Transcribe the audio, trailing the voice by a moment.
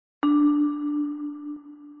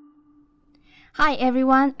Hi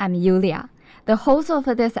everyone, I'm Yulia, the host of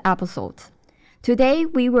this episode. Today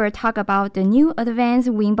we will talk about the new advance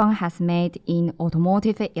Winbond has made in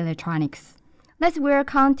automotive electronics. Let's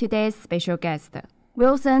welcome today's special guest,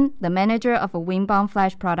 Wilson, the manager of Winbond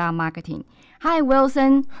Flash Product Marketing. Hi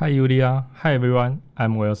Wilson. Hi Yulia. Hi everyone,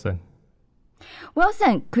 I'm Wilson.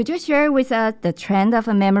 Wilson, could you share with us the trend of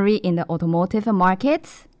memory in the automotive market?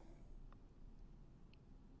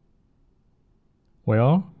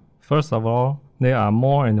 Well, first of all, there are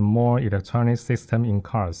more and more electronic systems in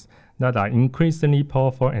cars that are increasingly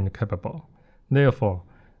powerful and capable. Therefore,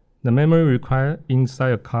 the memory required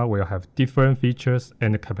inside a car will have different features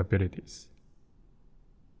and capabilities.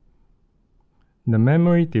 The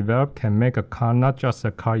memory developed can make a car not just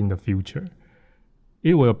a car in the future.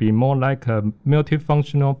 It will be more like a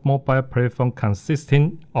multifunctional mobile platform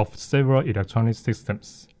consisting of several electronic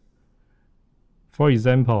systems. For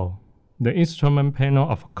example, the instrument panel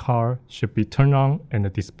of a car should be turned on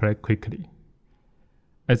and displayed quickly.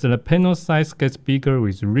 As the panel size gets bigger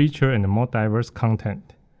with richer and more diverse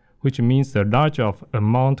content, which means the larger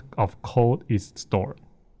amount of code is stored.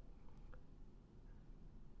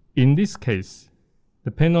 In this case,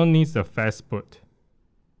 the panel needs a fast boot.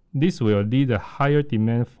 This will lead to higher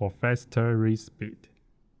demand for faster read speed.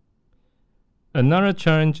 Another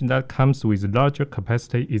challenge that comes with larger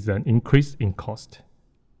capacity is an increase in cost.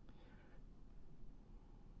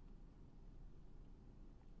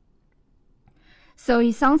 So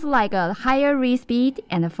it sounds like a higher read speed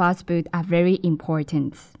and a fast boot are very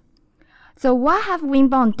important. So what have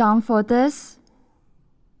Winbond done for this?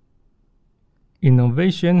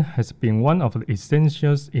 Innovation has been one of the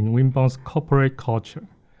essentials in Winbond's corporate culture.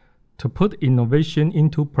 To put innovation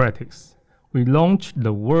into practice, we launched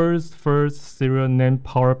the world's first serial NAND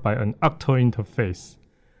powered by an octal interface.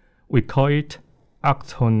 We call it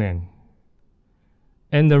OctalNAND.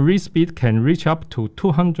 And the read speed can reach up to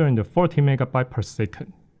 240 MB per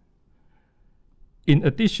second. In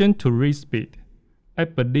addition to read speed, I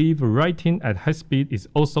believe writing at high speed is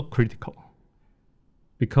also critical,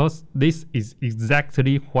 because this is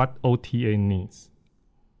exactly what OTA needs.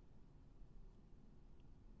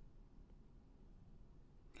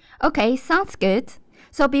 Okay, sounds good.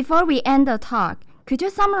 So before we end the talk, could you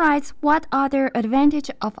summarize what are the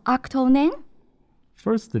advantages of OctalNAND?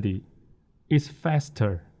 Firstly, it's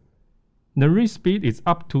faster. The read speed is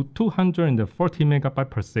up to 240 MB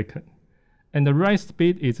per second, and the write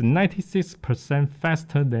speed is 96%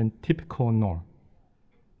 faster than typical norm.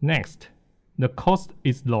 Next, the cost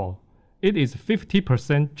is low. It is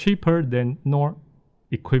 50% cheaper than norm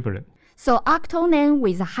equivalent. So OctalNAND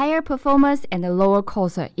with higher performance and lower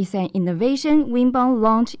cost is an innovation Winbond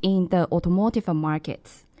launched in the automotive market.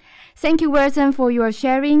 Thank you, Wilson, for your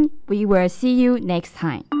sharing. We will see you next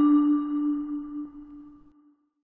time.